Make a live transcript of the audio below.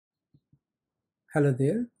Hello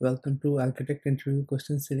there, welcome to Architect Interview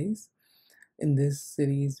Question Series. In this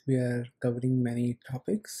series, we are covering many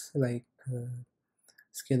topics like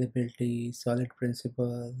scalability, solid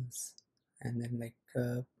principles, and then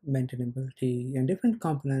maintainability and different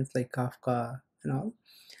components like Kafka and all.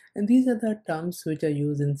 And these are the terms which are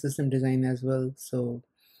used in system design as well. So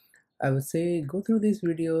I would say go through these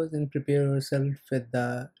videos and prepare yourself with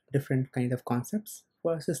the different kind of concepts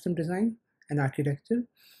for system design and architecture.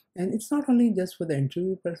 And it's not only just for the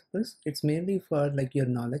interview purpose, it's mainly for like your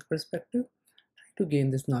knowledge perspective. Try to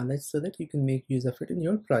gain this knowledge so that you can make use of it in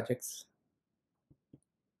your projects.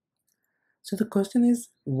 So the question is,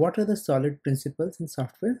 what are the solid principles in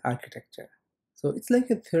software architecture? So it's like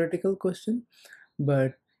a theoretical question,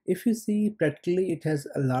 but if you see practically, it has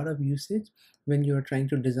a lot of usage when you're trying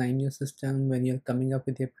to design your system, when you're coming up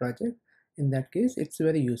with your project. In that case, it's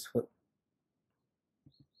very useful.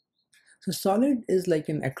 So SOLID is like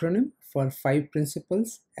an acronym for 5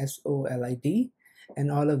 principles, SOLID,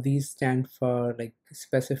 and all of these stand for like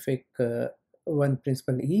specific one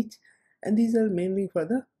principle each, and these are mainly for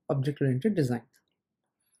the object-oriented design.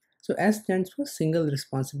 So S stands for single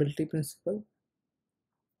responsibility principle,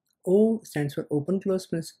 O stands for open close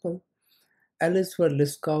principle, L is for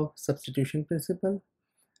Liskov substitution principle,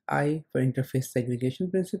 I for interface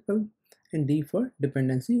segregation principle, and D for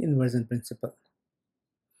dependency inversion principle.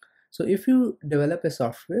 So if you develop a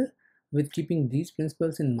software with keeping these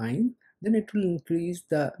principles in mind, then it will increase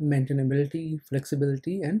the maintainability,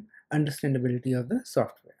 flexibility, and understandability of the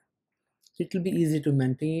software. So it will be easy to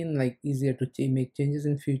maintain, like easier to make changes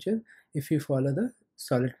in future if you follow the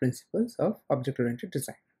solid principles of object-oriented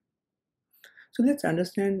design. So let's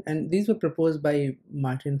understand, and these were proposed by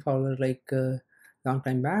Martin Fowler like a long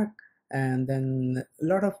time back, and then a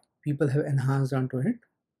lot of people have enhanced onto it.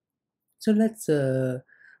 So let's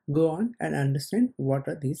go on and understand what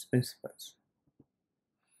are these principles.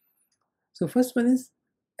 So first one is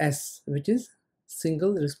S, which is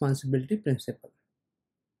single responsibility principle.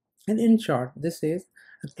 And in short, this says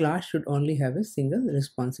a class should only have a single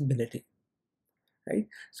responsibility. Right?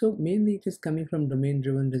 So mainly it is coming from domain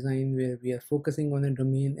driven design, where we are focusing on a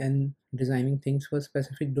domain and designing things for a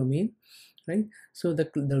specific domain, right? So the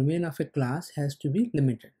domain of a class has to be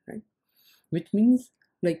limited, right? Which means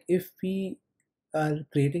like if we are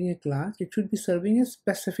creating a class, it should be serving a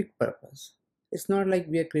specific purpose. It's not like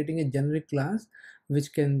we are creating a generic class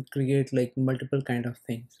which can create like multiple kind of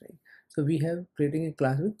things, right? So we have creating a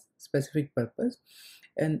class with specific purpose,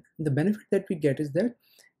 and the benefit that we get is that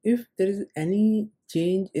if there is any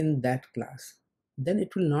change in that class, then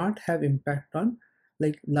it will not have impact on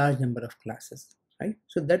like large number of classes, right?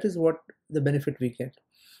 So that is what the benefit we get,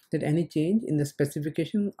 that any change in the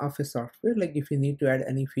specification of a software, like if you need to add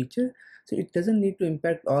any feature, so it doesn't need to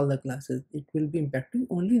impact all the classes, it will be impacting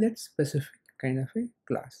only that specific kind of a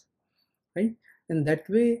class, right? And that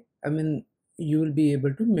way, I mean, you will be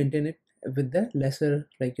able to maintain it with the lesser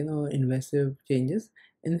invasive changes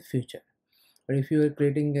in the future. But if you are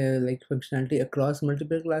creating like functionality across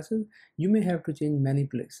multiple classes, you may have to change many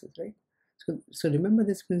places, right? So remember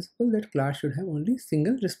this principle that class should have only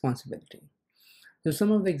single responsibility. So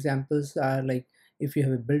some of the examples are like, if you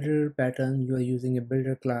have a builder pattern, you are using a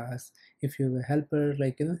builder class. If you have a helper,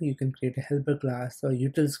 you can create a helper class or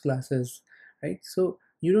utils classes, right? So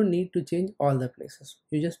you don't need to change all the places.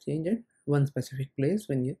 You just change it one specific place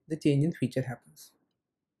when the change in feature happens.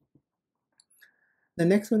 The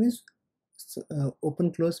next one is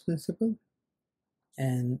open close principle.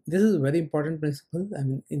 And this is a very important principle. I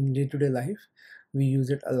mean, in day-to-day life, we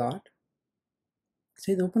use it a lot.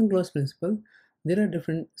 Say the open close principle, there are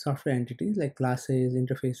different software entities like classes,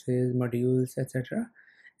 interfaces, modules, etc.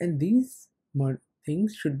 And these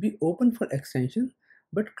things should be open for extension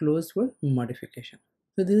but closed for modification.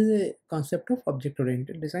 So this is a concept of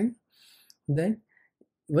object-oriented design. Then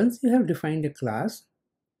once you have defined a class,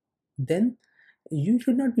 then you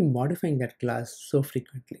should not be modifying that class so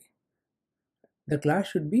frequently. The class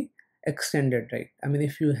should be extended, right? I mean,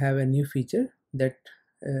 if you have a new feature that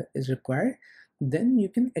is required, then you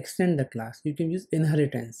can extend the class. You can use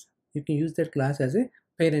inheritance. You can use that class as a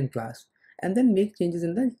parent class and then make changes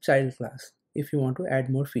in the child class if you want to add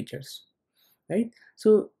more features, right?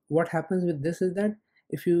 So what happens with this is that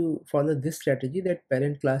if you follow this strategy, that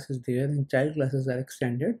parent class is there and child classes are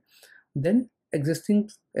extended, then existing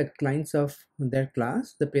clients of their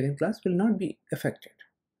class, the parent class, will not be affected,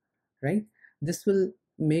 right? This will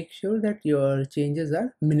make sure that your changes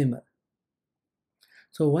are minimal.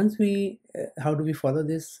 So once we how do we follow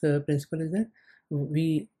this principle is that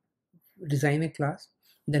we design a class,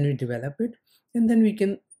 then we develop it, and then we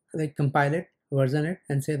can like compile it, version it,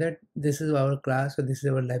 and say that this is our class or this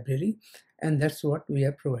is our library, and that's what we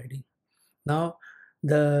are providing. Now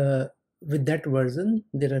the with that version,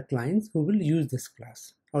 there are clients who will use this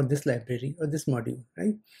class or this library or this module,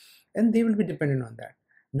 right? And they will be dependent on that.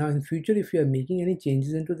 Now in future, if you are making any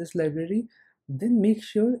changes into this library, then make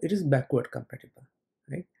sure it is backward compatible,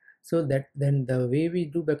 right? So that then the way we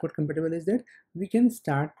do backward compatible is that we can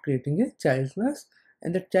start creating a child class,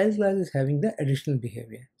 and the child class is having the additional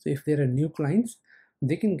behavior. So if there are new clients,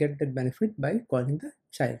 they can get that benefit by calling the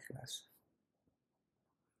child class.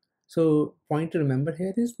 So point to remember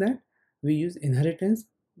here is that we use inheritance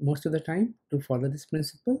most of the time to follow this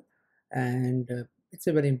principle, and it's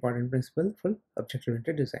a very important principle for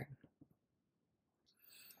object-oriented design.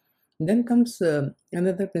 Then comes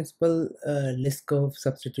another principle, Liskov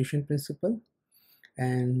substitution principle,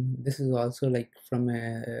 and this is also like from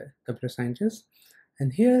a computer scientist.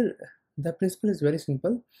 And here the principle is very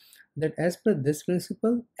simple, that as per this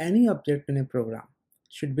principle, any object in a program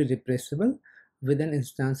should be replaceable with an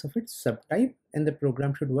instance of its subtype, and the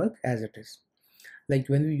program should work as it is. Like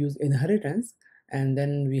when we use inheritance and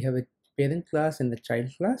then we have a parent class and the child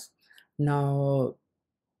class. Now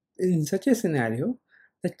in such a scenario,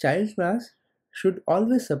 the child class should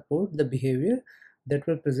always support the behavior that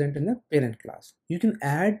were present in the parent class. You can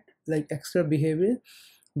add like extra behavior,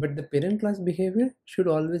 but the parent class behavior should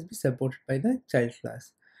always be supported by the child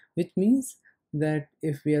class, which means that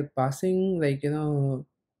if we are passing like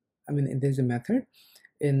there's a method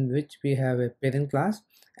in which we have a parent class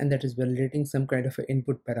and that is validating some kind of an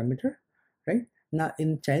input parameter, right? Now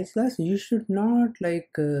in child class, you should not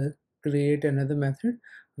create another method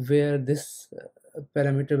where this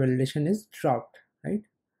parameter validation is dropped, right?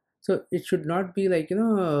 So it should not be like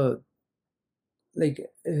a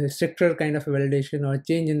stricter kind of a validation or a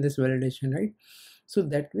change in this validation, right? So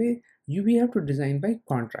that way we have to design by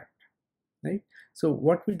contract, right? So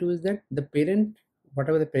what we do is that the parent,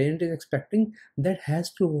 whatever the parent is expecting, that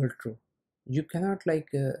has to hold true. You cannot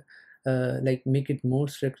like make it more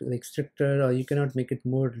stricter, or you cannot make it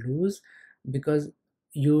more loose, because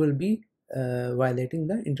you will be violating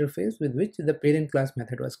the interface with which the parent class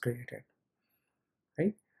method was created,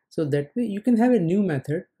 right? So that way you can have a new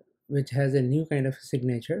method which has a new kind of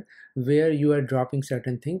signature where you are dropping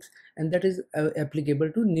certain things, and that is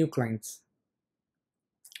applicable to new clients.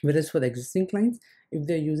 Whereas for the existing clients, if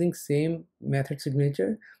they're using same method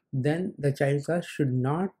signature, then the child class should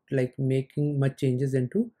not like making much changes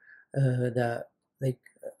into the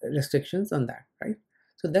restrictions on that, right?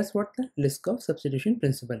 So that's what the Liskov substitution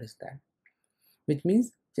principle is, that which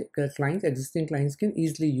means existing clients can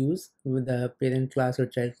easily use with the parent class or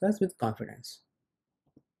child class with confidence.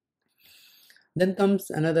 Then comes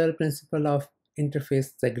another principle of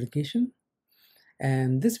interface segregation,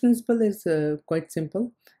 and this principle is quite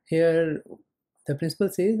simple. Here the principle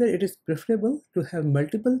says that it is preferable to have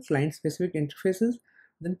multiple client specific interfaces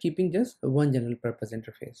than keeping just one general purpose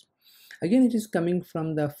interface. Again, it is coming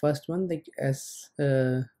from the first one, like S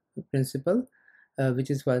principle, which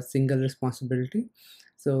is for single responsibility.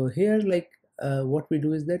 So here what we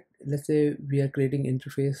do is that, let's say we are creating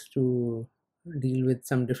interface to deal with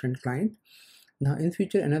some different client. Now in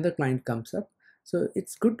future another client comes up, so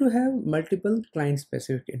it's good to have multiple client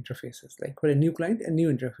specific interfaces, like for a new client, a new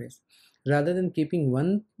interface, rather than keeping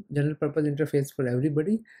one general purpose interface for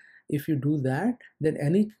everybody. If you do that, then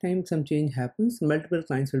anytime some change happens, multiple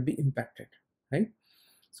clients will be impacted, right?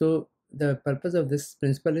 So the purpose of this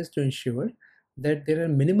principle is to ensure that there are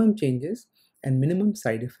minimum changes and minimum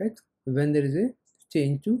side effects when there is a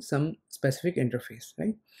change to some specific interface,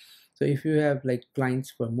 right? So if you have like clients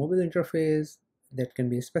for mobile interface, that can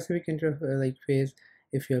be a specific interface.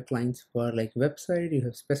 If you have clients for like website, you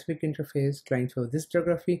have specific interface. Clients for this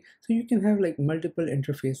geography, so you can have like multiple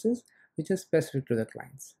interfaces which are specific to the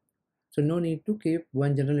clients. So no need to keep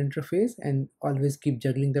one general interface and always keep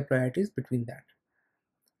juggling the priorities between that,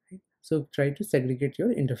 right? So try to segregate your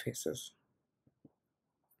interfaces.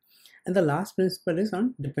 And the last principle is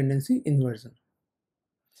on dependency inversion.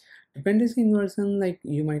 Dependency inversion, like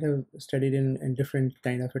you might have studied in different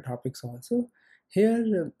kind of topics also.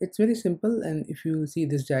 Here it's very simple, and if you see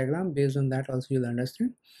this diagram, based on that also you'll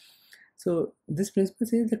understand. So this principle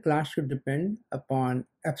says the class should depend upon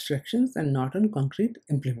abstractions and not on concrete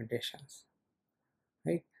implementations,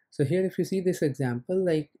 right? So here if you see this example,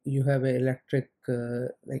 like you have an electric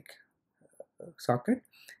socket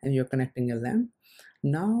and you're connecting a lamp.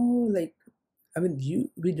 Now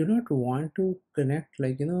we do not want to connect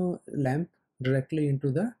lamp directly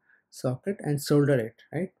into the socket and solder it,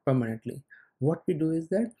 right, permanently. What we do is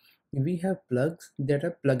that we have plugs that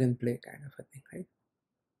are plug and play kind of a thing,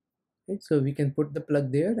 right? So we can put the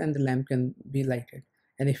plug there and the lamp can be lighted.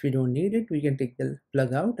 and if we don't need it, we can take the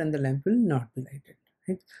plug out and the lamp will not be lighted,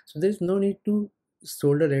 right? So there's no need to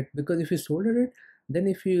solder it, because if you solder it, then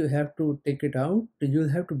if you have to take it out, you'll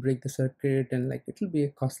have to break the circuit, and like it will be a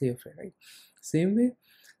costly affair, right? Same way,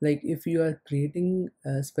 like if you are creating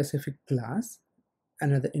a specific class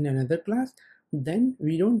in another class, then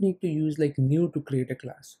we don't need to use like new to create a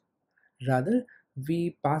class. Rather,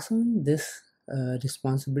 we pass on this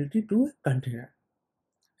responsibility to a container,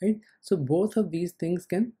 right? So both of these things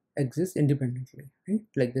can exist independently, right?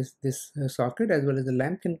 Like this socket as well as the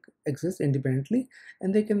lamp can exist independently,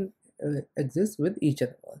 and they can exist with each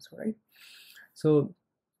other also, right? So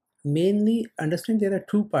mainly understand there are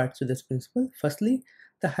two parts to this principle. Firstly,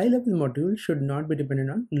 the high level module should not be dependent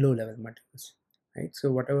on low level modules, right?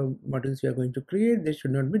 So whatever modules you are going to create, they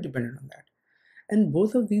should not be dependent on that. And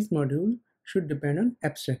both of these modules should depend on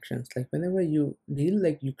abstractions. Like whenever you deal,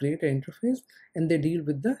 like you create an interface and they deal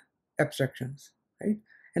with the abstractions, right?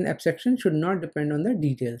 And abstraction should not depend on the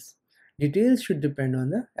details. Details should depend on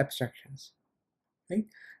the abstractions, right?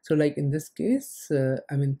 So like in this case,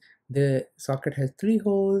 I mean, the socket has 3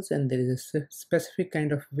 holes and there is a specific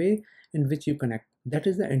kind of way in which you connect. That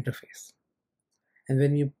is the interface. And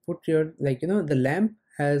when you put your, like, you know, the lamp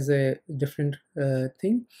has a different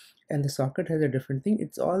thing and the socket has a different thing.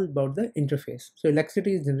 It's all about the interface. So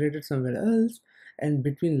electricity is generated somewhere else, and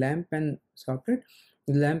between lamp and socket,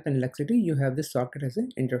 lamp and electricity, you have this socket as an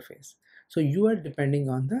interface. So you are depending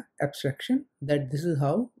on the abstraction that this is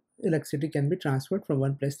how electricity can be transferred from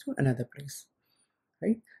one place to another place,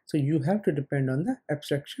 right? So you have to depend on the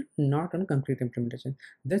abstraction, not on concrete implementation.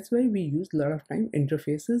 That's why we use a lot of time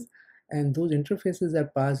interfaces, and those interfaces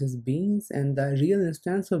are passed as beans, and the real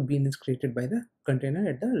instance of bean is created by the container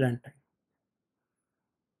at the runtime.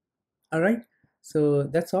 All right, so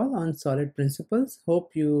that's all on solid principles.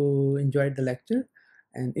 Hope you enjoyed the lecture,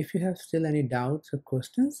 and if you have still any doubts or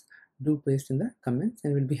questions, do paste in the comments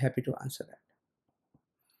and we'll be happy to answer that.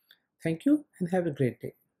 Thank you and have a great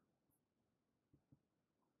day.